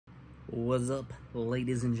What's up,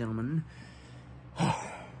 ladies and gentlemen?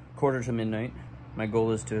 Quarter to midnight. My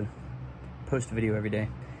goal is to post a video every day,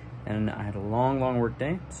 and I had a long work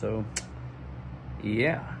day, so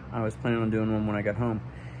yeah, I was planning on doing one when I got home.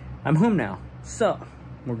 I'm home now, so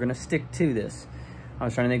we're gonna stick to this. I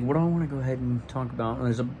was trying to think, what do I want to go ahead and talk about? Well,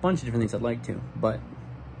 there's a bunch of different things I'd like to, but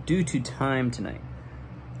due to time tonight,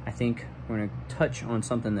 I think we're gonna touch on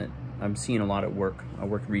something that I'm seeing a lot at work. I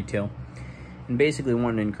work retail, and basically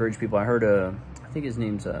wanted to encourage people. I heard I think his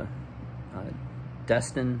name's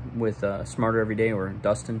Destin with Smarter Every Day, or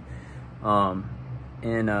Dustin,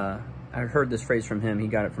 and I heard this phrase from him. He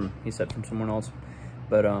got it from, he said, from someone else,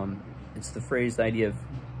 but it's the phrase, the idea of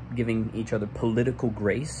giving each other political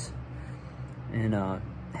grace and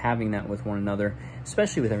having that with one another,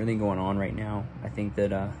 especially with everything going on right now. I think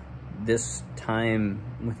that this time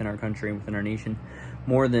within our country, within our nation,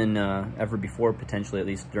 more than ever before, potentially, at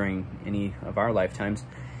least during any of our lifetimes,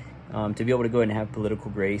 to be able to go ahead and have political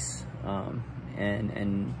grace,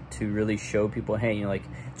 and to really show people, hey, you know, like,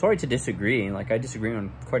 it's all right to disagree. Like, I disagree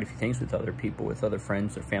on quite a few things with other people, with other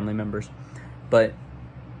friends or family members, but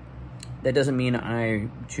that doesn't mean I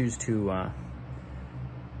choose to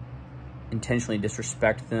intentionally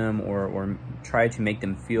disrespect them or try to make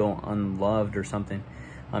them feel unloved or something,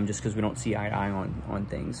 just because we don't see eye to eye on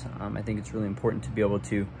things. I think it's really important to be able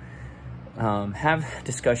to have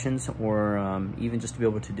discussions, or even just to be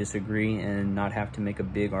able to disagree and not have to make a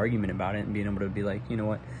big argument about it, and being able to be like, you know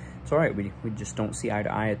what, it's all right, we just don't see eye to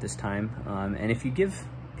eye at this time. And if you give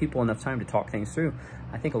people enough time to talk things through,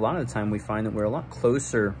 I think a lot of the time we find that we're a lot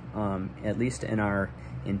closer, at least in our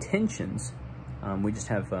intentions. We just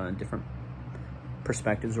have different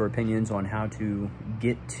perspectives or opinions on how to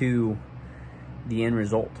get to the end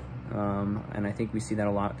result. And I think we see that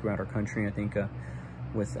a lot throughout our country. I think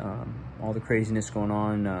with all the craziness going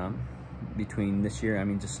on between this year, I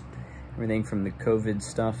mean, just everything from the COVID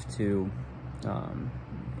stuff to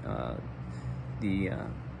the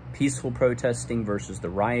peaceful protesting versus the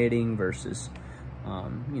rioting versus,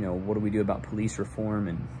 you know, what do we do about police reform?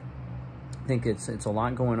 And I think it's a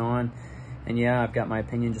lot going on. And yeah, I've got my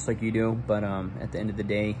opinion just like you do, but at the end of the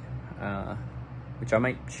day, which I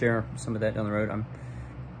might share some of that down the road, I'm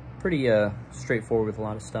pretty straightforward with a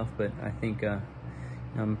lot of stuff, but I think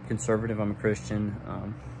I'm conservative, I'm a Christian.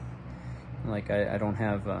 Like, I don't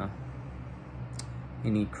have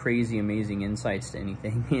any crazy amazing insights to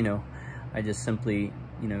anything, you know. I just simply,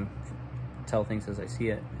 you know, tell things as I see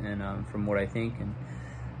it, and from what I think, and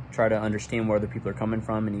try to understand where other people are coming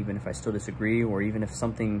from. And even if I still disagree, or even if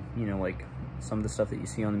something, you know, like some of the stuff that you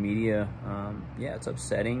see on the media, yeah, it's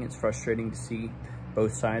upsetting, it's frustrating to see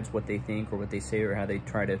both sides, what they think or what they say, or how they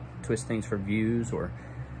try to twist things for views, or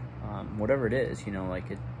whatever it is, you know, like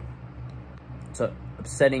it's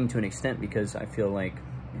upsetting to an extent, because I feel like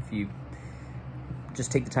if you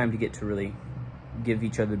just take the time to get to really give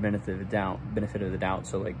each other the benefit of the doubt,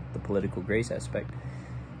 so like the political grace aspect,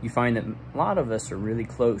 you find that a lot of us are really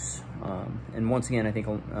close. And once again, I think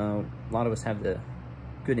a lot of us have the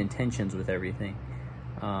good intentions with everything.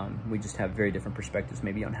 We just have very different perspectives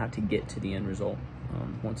maybe on how to get to the end result,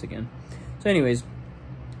 once again. So anyways,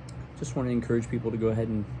 just want to encourage people to go ahead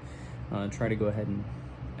and try to go ahead and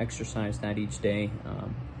exercise that each day.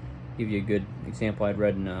 Give you a good example. I'd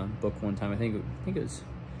read in a book one time, I think it was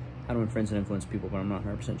How to Win Friends and Influence People, but I'm not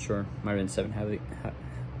 100% sure. Might have been 7 Highly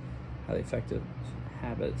Effective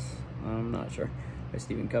Habits, I'm not sure, by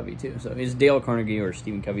Stephen Covey too. So it's Dale Carnegie or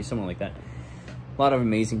Stephen Covey, someone like that. A lot of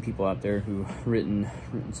amazing people out there who've written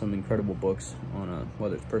some incredible books on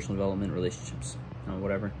whether it's personal development, relationships,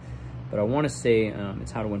 whatever. But I want to say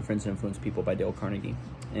it's How to Win Friends and Influence People by Dale Carnegie.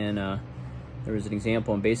 And there was an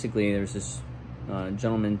example, and basically there's this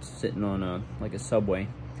gentleman sitting on like a subway,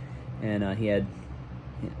 and he had,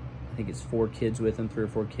 I think it's 4 kids with him, 3 or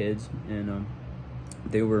 4 kids, and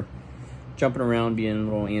they were jumping around, being a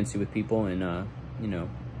little antsy with people, and you know,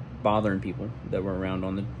 bothering people that were around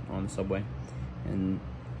on the subway. And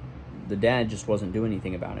the dad just wasn't doing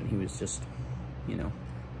anything about it. He was just, you know,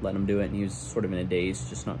 letting them do it, and he was sort of in a daze,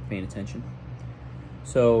 just not paying attention.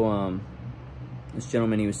 So this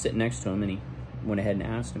gentleman, he was sitting next to him, and he went ahead and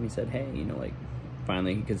asked him. He said, hey, you know, like,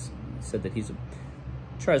 finally, because he said that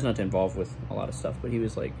tries not to involve with a lot of stuff, but he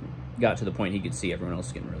was like, got to the point he could see everyone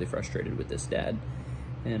else getting really frustrated with this dad.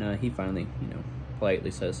 And he finally, you know, politely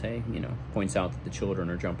says, hey, you know, points out that the children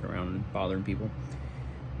are jumping around and bothering people,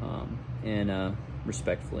 and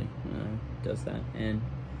respectfully does that. And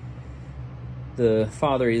the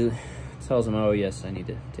father, he tells him, oh yes, I need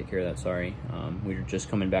to take care of that, sorry. We were just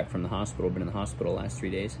coming back from the hospital, been in the hospital the last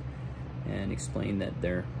 3 days, and explained that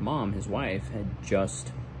their mom, his wife, had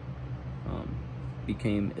just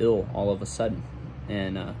became ill all of a sudden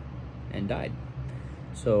and died.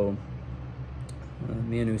 So the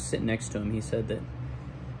man who was sitting next to him, he said that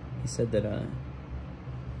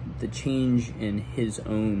the change in his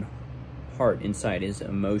own heart, inside his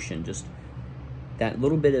emotion, just that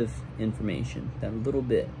little bit of information, that little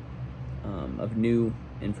bit of new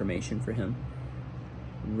information for him,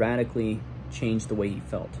 radically changed the way he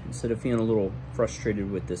felt. Instead of feeling a little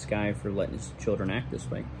frustrated with this guy for letting his children act this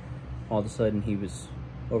way, all of a sudden he was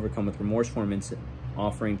overcome with remorse for him and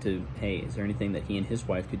offering to, hey, is there anything that he and his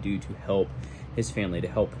wife could do to help his family, to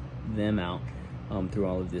help them out through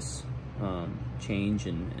all of this change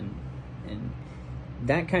and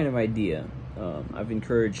that kind of idea. I've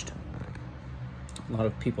encouraged a lot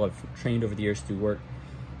of people I've trained over the years through work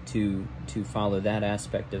to follow that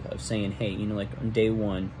aspect of saying, hey, you know, like on day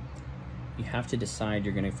one, you have to decide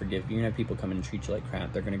you're going to forgive. You're going to have people come in and treat you like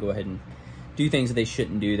crap. They're going to go ahead and do things that they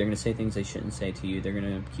shouldn't do. They're going to say things they shouldn't say to you. They're going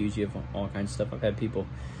to accuse you of all kinds of stuff. I've had people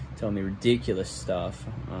tell me ridiculous stuff,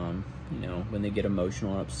 you know, when they get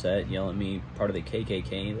emotional and upset, yell at me, part of the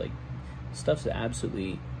KKK, like stuff's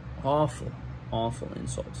absolutely awful, awful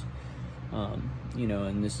insults. You know,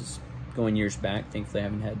 and this is going years back. Thankfully, I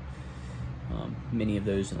haven't had many of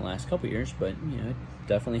those in the last couple years, but you know, it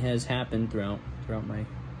definitely has happened throughout my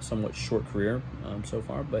somewhat short career so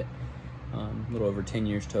far, but a little over 10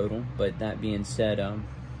 years total. But that being said, I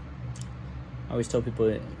always tell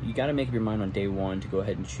people you got to make up your mind on day one to go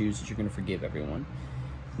ahead and choose that you're going to forgive everyone.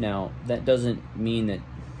 Now, that doesn't mean that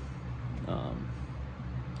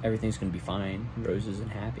everything's going to be fine, roses and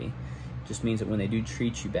happy. It just means that when they do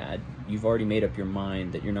treat you bad, you've already made up your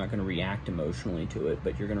mind that you're not going to react emotionally to it,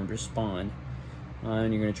 but you're going to respond,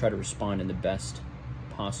 and you're going to try to respond in the best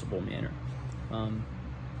possible manner.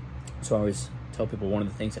 So I always tell people one of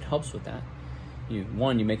the things that helps with that, you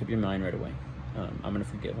make up your mind right away. I'm going to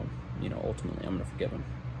forgive them. You know, ultimately, I'm going to forgive them.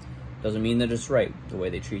 Doesn't mean that it's right the way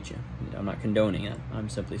they treat you. I'm not condoning it. I'm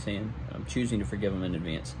simply saying I'm choosing to forgive them in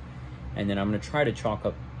advance. And then I'm going to try to chalk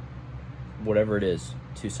up whatever it is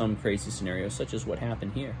to some crazy scenario, such as what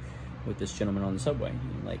happened here with this gentleman on the subway.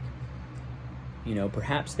 Like, you know,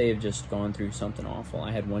 perhaps they have just gone through something awful. I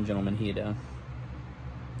had one gentleman, he had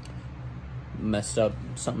messed up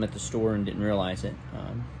something at the store and didn't realize it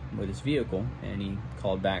with his vehicle, and he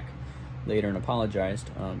called back later and apologized.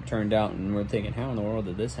 Turned out, and we're thinking, how in the world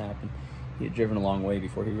did this happen? He had driven a long way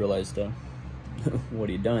before he realized what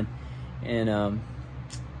he'd done, and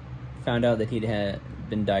found out that he'd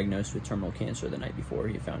been diagnosed with terminal cancer the night before.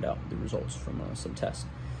 He found out the results from some tests.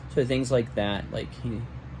 So things like that, like he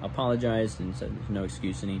apologized and said there's no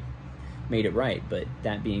excuse, and he made it right. But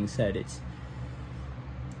that being said, it's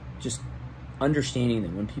just understanding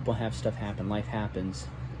that when people have stuff happen, life happens.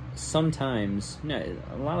 Sometimes, a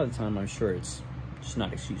lot of the time, I'm sure it's just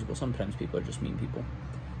not excusable. Sometimes people are just mean people.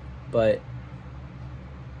 But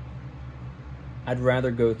I'd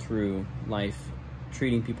rather go through life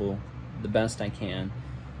treating people the best I can,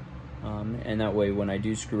 and that way when I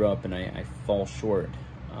do screw up and I fall short,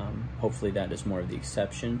 hopefully that is more of the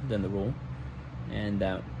exception than the rule, and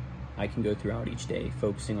that I can go throughout each day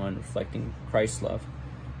focusing on reflecting Christ's love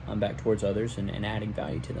back towards others and adding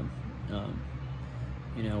value to them.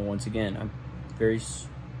 You know, once again, I'm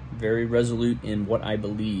very resolute in what I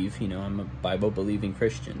believe. You know, I'm a Bible-believing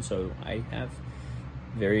Christian, so I have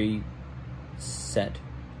very set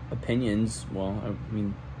opinions, well, I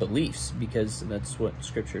mean beliefs, because that's what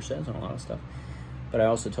Scripture says on a lot of stuff. But I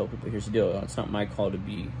also tell people, here's the deal, it's not my call to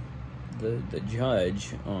be the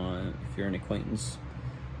judge on if you're an acquaintance,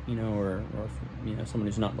 you know, or if, you know, someone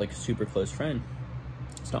who's not like a super close friend.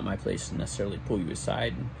 It's not my place to necessarily pull you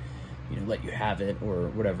aside and, you know, let you have it or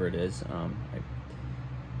whatever it is.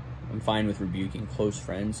 I'm fine with rebuking close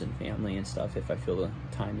friends and family and stuff if I feel the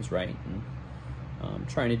time is right, and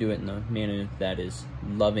trying to do it in a manner that is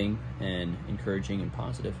loving and encouraging and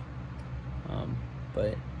positive.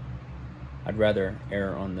 But I'd rather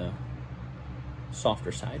err on the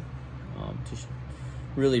softer side to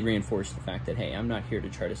really reinforce the fact that, hey, I'm not here to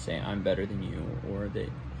try to say I'm better than you or that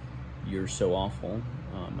you're so awful.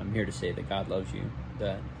 I'm here to say that God loves you,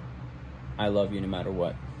 that I love you no matter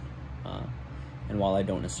what. And while I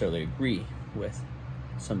don't necessarily agree with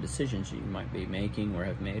some decisions you might be making or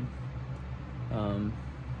have made,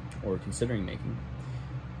 or considering making,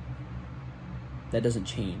 that doesn't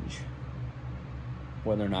change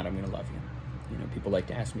whether or not I'm going to love you. You know, people like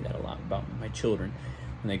to ask me that a lot about my children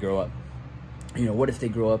when they grow up. You know, what if they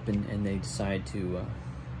grow up and they decide to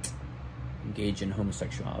engage in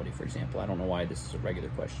homosexuality, for example? I don't know why this is a regular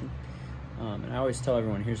question. And I always tell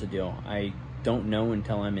everyone, here's the deal. I don't know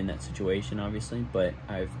until I'm in that situation, obviously, but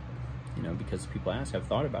I've, you know, because people ask, I've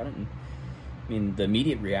thought about it, and I mean, the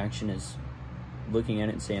immediate reaction is looking at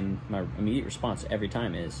it and saying, my immediate response every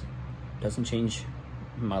time is, doesn't change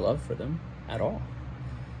my love for them at all.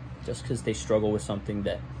 Just because they struggle with something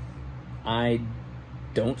that I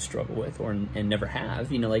don't struggle with and never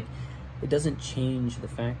have, you know, like, it doesn't change the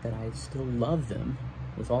fact that I still love them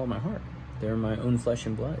with all of my heart. They're my own flesh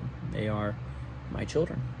and blood. They are my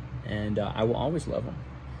children, and I will always love them.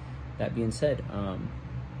 That being said,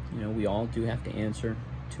 you know, we all do have to answer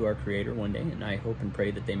to our Creator one day, and I hope and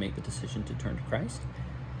pray that they make the decision to turn to Christ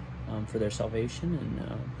for their salvation.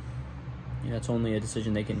 And you know, it's only a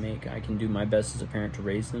decision they can make. I can do my best as a parent to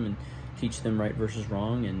raise them and teach them right versus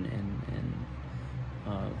wrong, and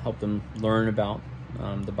help them learn about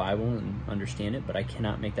the Bible and understand it, but I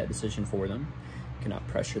cannot make that decision for them. I cannot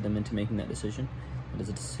pressure them into making that decision. It is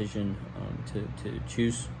a decision to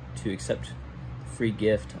choose to accept the free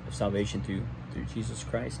gift of salvation through Jesus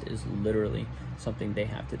Christ is literally something they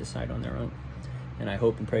have to decide on their own. And I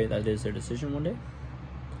hope and pray that is their decision one day.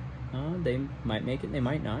 They might make it, they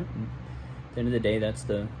might not. And at the end of the day, that's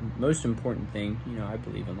the most important thing, you know, I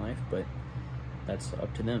believe in life, but that's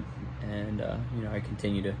up to them. And you know, I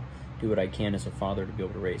continue to do what I can as a father to be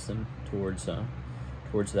able to raise them towards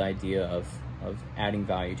the idea of adding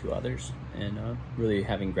value to others, and really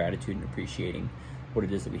having gratitude and appreciating what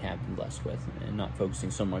it is that we have been blessed with, and not focusing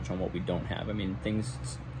so much on what we don't have. I mean,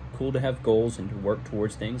 it's cool to have goals and to work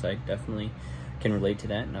towards things. I definitely can relate to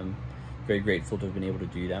that, and I'm very grateful to have been able to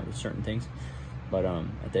do that with certain things. But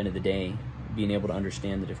at the end of the day, being able to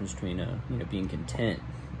understand the difference between you know, being content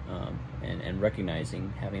and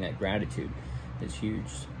recognizing, having that gratitude is huge.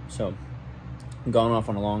 So I'm going off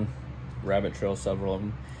on a long rabbit trail, several of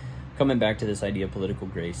them. Coming back to this idea of political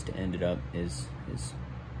grace to end it up is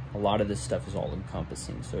a lot of this stuff is all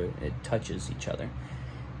encompassing, so it touches each other.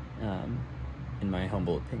 In my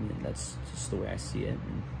humble opinion, that's just the way I see it.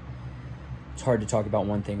 And it's hard to talk about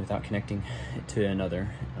one thing without connecting it to another.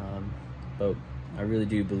 But I really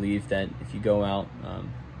do believe that if you go out, I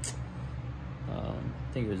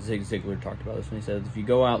think it was Zig Ziglar talked about this when he said, if you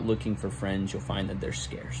go out looking for friends, you'll find that they're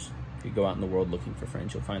scarce. If you go out in the world looking for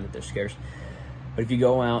friends, you'll find that they're scarce. But if you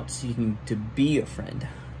go out seeking to be a friend,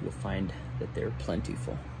 you'll find that they're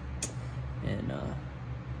plentiful. And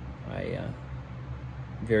I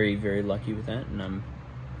very, very lucky with that. And I'm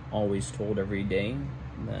always told every day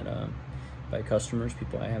that by customers,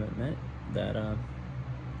 people I haven't met, that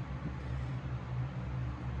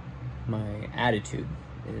my attitude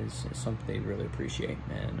is something they really appreciate.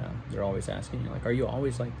 And they're always asking, like, are you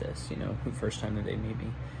always like this? You know, the first time that they meet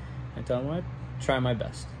me, I tell them, well, I try my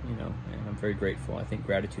best, you know, and I'm very grateful. I think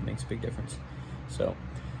gratitude makes a big difference. So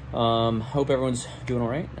hope everyone's doing all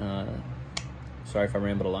right. Sorry if I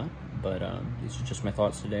rambled a lot, but these are just my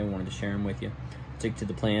thoughts today. I wanted to share them with you. Stick to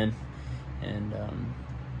the plan. And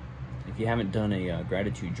if you haven't done a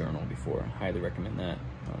gratitude journal before, I highly recommend that.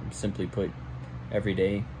 Simply put, every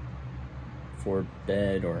day before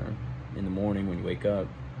bed or in the morning when you wake up,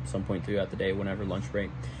 at some point throughout the day, whenever, lunch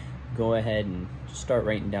break, go ahead and just start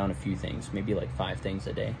writing down a few things, maybe like 5 things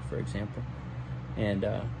a day, for example. And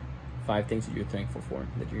 5 things that you're thankful for,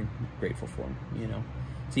 that you're grateful for, you know.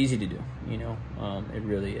 It's easy to do, you know, it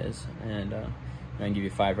really is. And I can give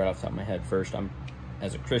you 5 right off the top of my head. First,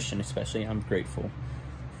 as a Christian especially, I'm grateful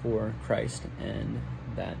for Christ, and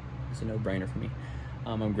that is a no-brainer for me.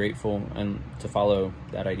 I'm grateful, and to follow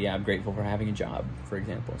that idea, I'm grateful for having a job, for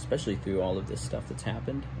example, especially through all of this stuff that's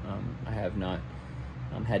happened. I have not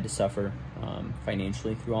had to suffer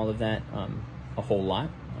financially through all of that a whole lot.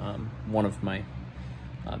 One of my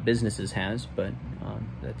businesses has, but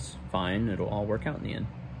that's fine. It'll all work out in the end.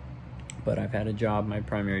 But I've had a job. My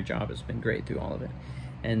primary job has been great through all of it.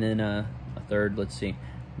 And then a third, let's see,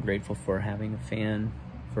 I'm grateful for having a fan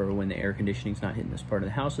for when the air conditioning's not hitting this part of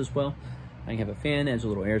the house as well. I can have a fan, adds a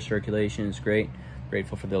little air circulation, it's great.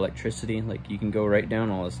 Grateful for the electricity, like you can go right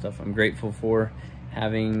down all this stuff. I'm grateful for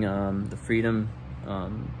having the freedoms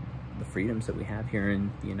that we have here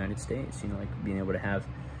in the United States, you know, like being able to have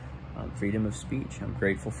freedom of speech. I'm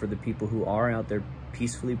grateful for the people who are out there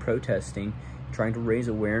peacefully protesting, trying to raise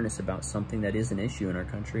awareness about something that is an issue in our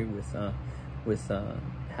country with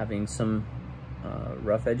having some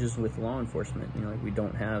rough edges with law enforcement. You know, like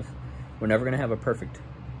we're never going to have a perfect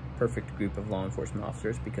group of law enforcement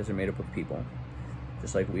officers because they're made up of people.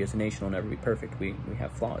 Just like we as a nation will never be perfect. We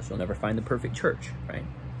have flaws. You'll never find the perfect church, right?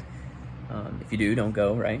 If you do, don't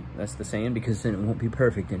go, right? That's the saying, because then it won't be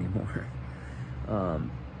perfect anymore.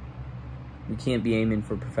 We can't be aiming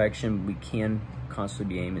for perfection. We can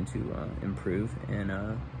constantly be aiming to improve. And,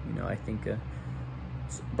 you know, I think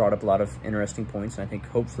brought up a lot of interesting points, and I think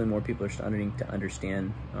hopefully more people are starting to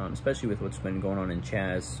understand, especially with what's been going on in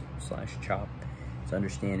Chaz/CHOP. It's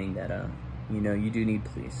understanding that, you know, you do need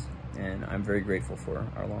police, and I'm very grateful for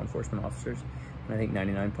our law enforcement officers. And I think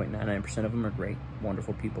 99.99% of them are great,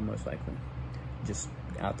 wonderful people, most likely, just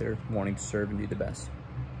out there wanting to serve and do the best.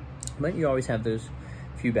 But you always have those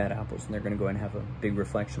few bad apples, and they're going to go ahead and have a big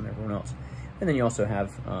reflection on everyone else. And then you also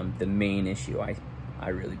have the main issue, I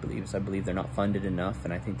really believe, is I believe they're not funded enough,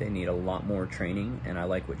 and I think they need a lot more training. And I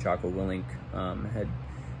like what Jocko Willink had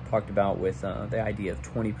talked about with the idea of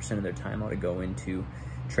 20% of their time ought to go into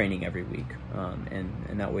training every week,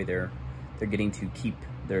 and that way they're getting to keep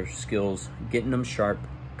their skills, getting them sharp,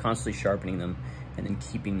 constantly sharpening them, and then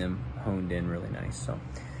keeping them honed in really nice. So,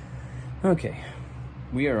 okay,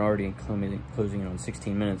 we are already closing in on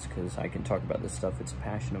 16 minutes because I can talk about this stuff. It's a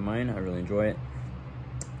passion of mine. I really enjoy it.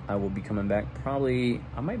 I will be coming back probably,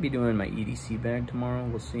 I might be doing my EDC bag tomorrow,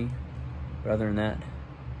 we'll see. But other than that,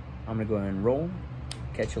 I'm gonna go ahead and roll.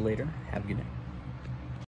 Catch you later. Have a good night.